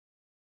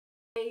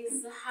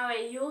Guys, how are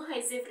you? How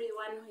is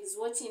everyone who is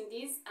watching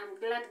this? I'm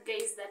glad,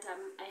 guys, that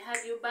I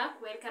have you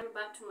back. Welcome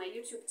back to my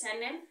YouTube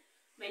channel.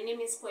 My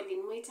name is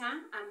Pauline Muita.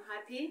 I'm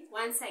happy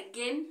once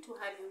again to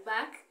have you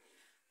back.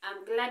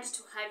 I'm glad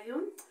to have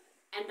you,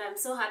 and I'm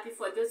so happy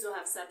for those who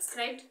have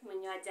subscribed.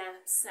 When you are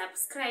just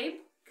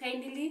subscribed,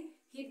 kindly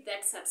hit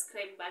that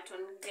subscribe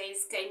button,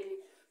 guys. Kindly.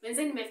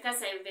 Wenze nimefika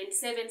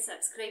 77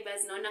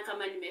 subscribers, naona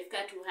kama nimefika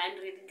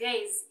 200,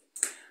 guys.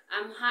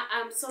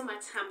 I'm so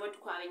much humbled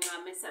kwa wenye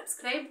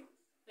wamesubscribe.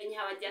 Wenye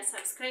hawaja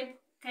subscribe,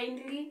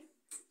 kindly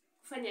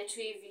fanya tu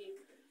hivi.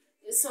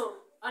 So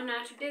on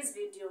our today's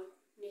video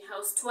ni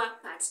house tour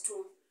part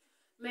 2.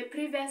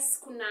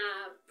 Kuna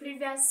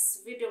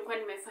previous video kwa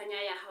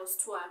nimefanya ya house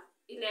tour,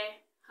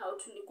 ile how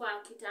tulikuwa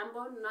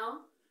kitambo.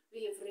 Now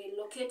we have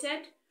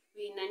relocated.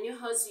 We're in a new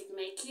house with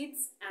my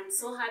kids. I'm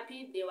so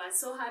happy. They were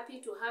so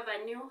happy to have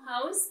a new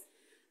house.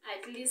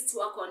 At least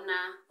wako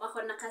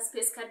na ka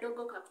space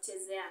kadogo ka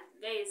kuchezea.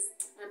 Guys,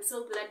 I'm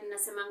so glad.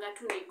 Nasemanga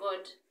tu ni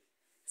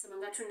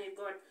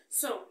God.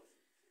 So,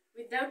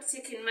 without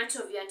taking much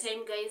of your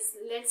time, guys,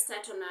 let's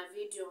start on our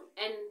video.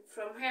 And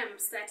from where I'm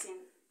starting,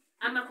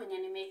 ama kwenye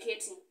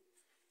nimeketi,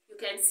 you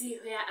can see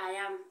where I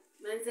am.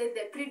 Manze,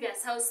 the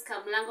previous house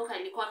kamlango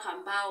kalikuwa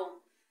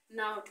kambao.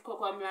 Now tuko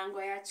kwa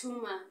mlango ya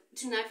chuma.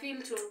 Tuna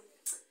feel to,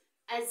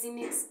 as in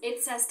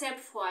it's a step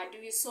forward.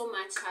 We're so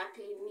much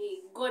happy.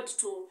 Ni God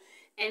too.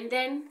 And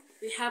then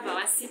we have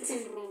our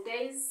sitting room,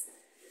 guys.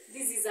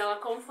 This is our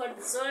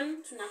comfort zone.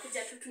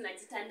 Tunakuja tu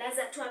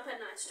tunajitandaza tu hapa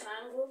na watoto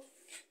wangu.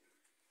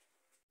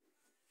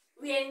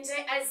 We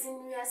enjoy, as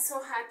in we are so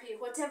happy.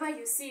 Whatever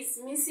you see is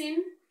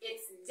missing.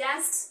 It's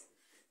just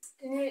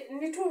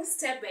little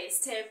step by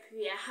step.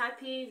 We are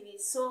happy. We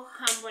so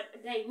humble.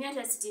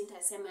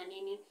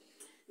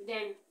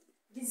 Then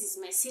this is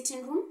my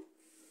sitting room.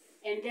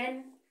 And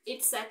then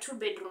it's a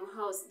 2-bedroom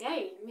house.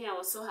 Guy, me, I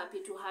was so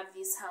happy to have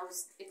this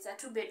house. It's a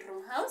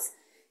 2-bedroom house.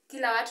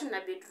 Kila watu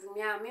na bedroom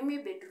yao. Mimi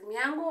bedroom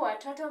yangu,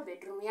 watoto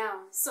bedroom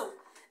yao. So,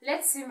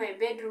 let's see my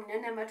bedroom.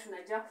 Nene ama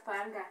tunajua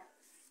kupanga.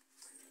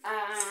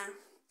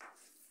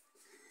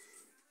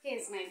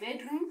 Here's my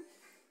bedroom.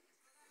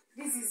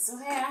 This is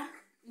where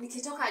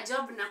nikitoka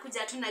job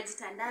nakuja tu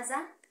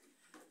najitandaza.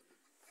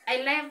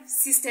 I love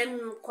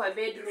system kwa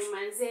bedroom,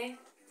 manze.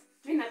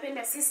 Mimi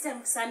napenda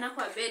system sana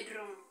kwa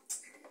bedroom.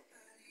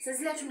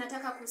 Sasa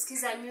tunataka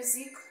kusikiza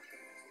music.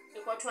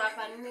 Niko tu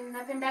hapa,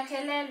 ninapenda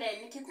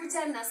kelele.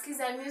 Nikikuja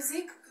nasikiza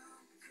music.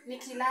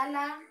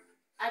 Nikilala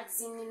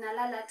adzini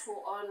nalala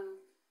tu on.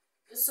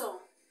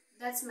 So,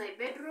 that's my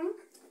bedroom.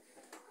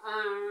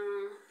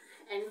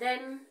 And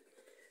then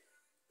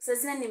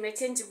sasa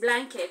nimechange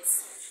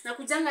blankets.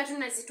 Nakujanga tu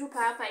nazitupa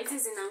hapa, hizi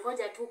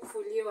zinangoja tu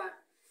kufuliwa.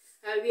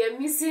 We are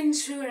missing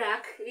shoe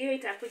rack. Hiyo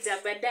itakuja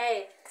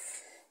baadaye.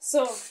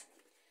 So,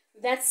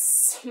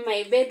 that's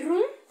my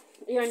bedroom.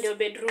 Hiyo ndio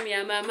bedroom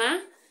ya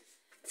mama.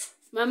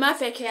 Mama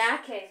peke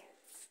yake.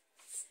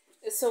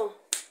 So,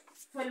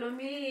 follow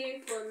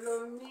me.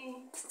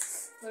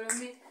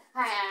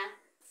 Haya.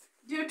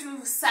 Due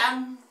to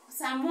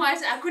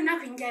somewhat hakuna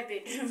kuingia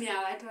bedroom ya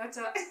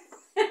watoto.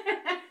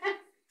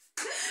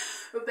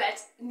 But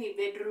ni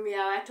bedroom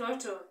ya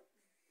watoto.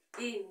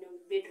 Hii ni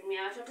bedroom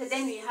ya watoto.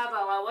 Then we have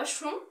our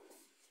washroom.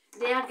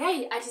 There,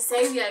 guy, ati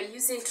sahi we are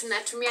using,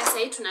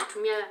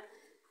 tunatumia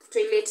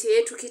toilet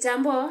yetu.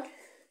 Kitambo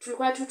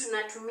tulikuwa tu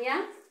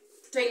tunatumia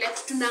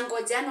toilet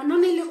tunangojana.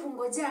 Unaona ile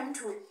kungojea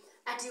mtu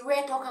ati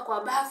we toka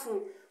kwa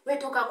bafu, we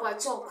toka kwa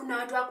choo. Kuna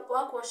watu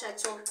wa kuosha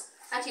choo.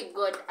 Ati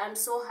God, I'm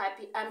so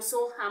happy. I'm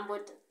so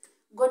humbled.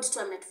 God tu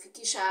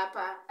ametufikisha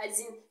hapa. As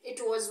in,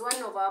 it was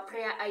one of our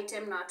prayer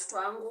item na watoto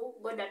wangu.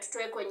 God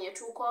atutoe kwenye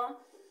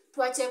tuko.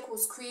 Tuache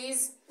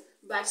kusqueeze.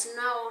 But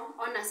now,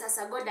 ona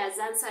sasa, God has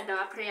answered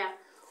our prayer.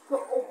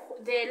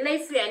 The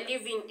life we are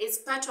living is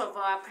part of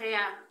our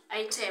prayer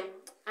item.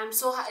 I'm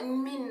so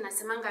mimi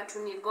nasemanga tu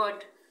ni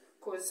God,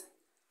 cause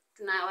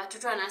tuna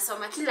watoto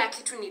wanasoma, kila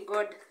kitu ni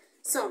God.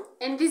 So,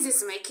 and this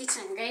is my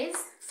kitchen, guys.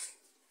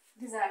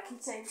 This is our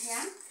kitchen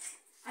here.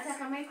 Hata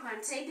kama iko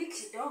untidy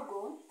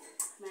kidogo,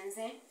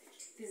 manze,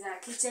 this is our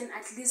kitchen.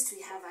 At least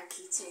we have a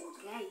kitchen,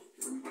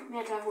 guys. Mimi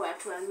hata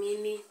watu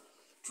amini.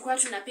 Tukua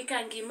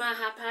tunapika ngima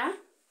hapa.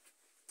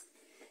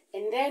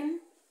 And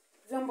then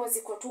vyombo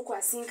ziko tu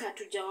kwa sink,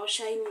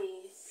 hatujaosha.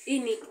 Hii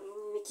ni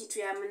kitu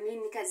ya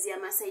nini, kazi ya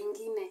masa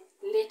ingine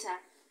later.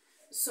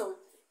 So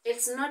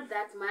it's not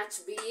that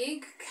much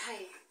big,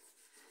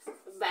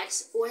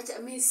 but what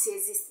me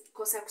says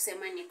kosa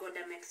kusema ni God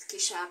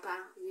ametufikisha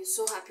hapa. We're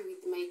so happy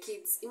with my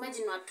kids.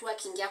 Imagine watu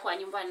wakiingia kwa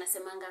nyumba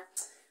anasemanga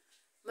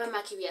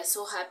mama we are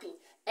so happy.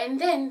 And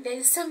then there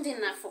is something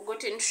I've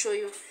forgotten to show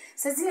you.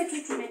 Sasa zile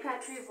tu tumekaa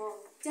tu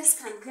hivyo, just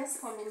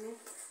for a minute.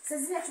 Sasa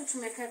zile tu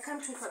tumekaa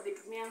kama tu kwa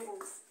bedroom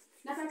yangu.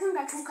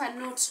 Napatanga tu ka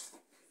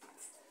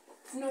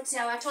note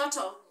ya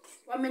watoto.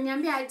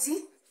 Wameniambia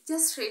aji,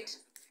 just read.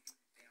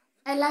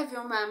 I love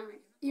your mom.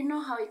 You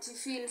know how it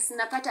feels.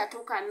 Napata tu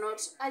ka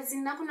note.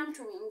 Azin hakuna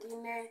mtu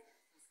mwingine.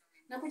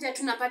 Nakuja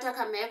tu napata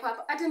kamewekwa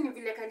hapo. Hata ni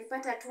vile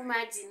kalipata tu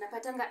maji.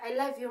 Napatanga I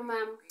love you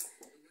mom.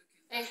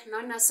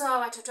 Naona so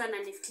watoto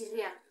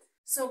wananifikiria.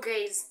 So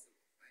guys,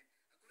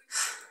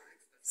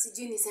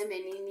 sijui niseme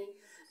nini,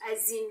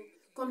 as in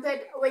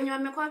compared wenye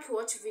wamekuwa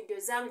kiwatch video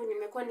zangu,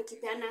 nimekuwa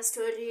nikipeana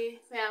story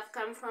where I've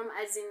come from,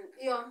 as in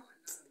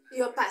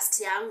hiyo past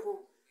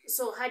yangu.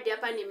 So hadi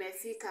hapa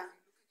nimefika.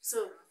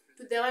 So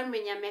to the one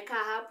mwenye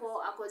amekaa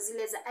hapo ako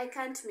zile za I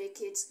can't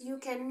make it, you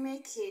can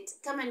make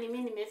it. Kama ni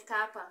mimi nimefika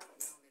hapa,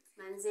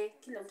 manze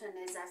kila mtu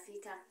anaweza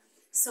fika.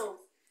 So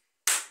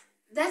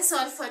that's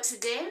all for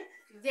today.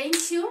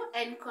 Thank you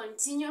and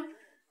continue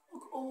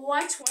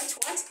watch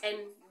and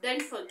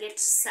don't forget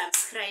to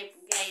subscribe,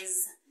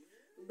 guys.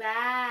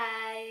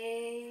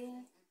 Bye.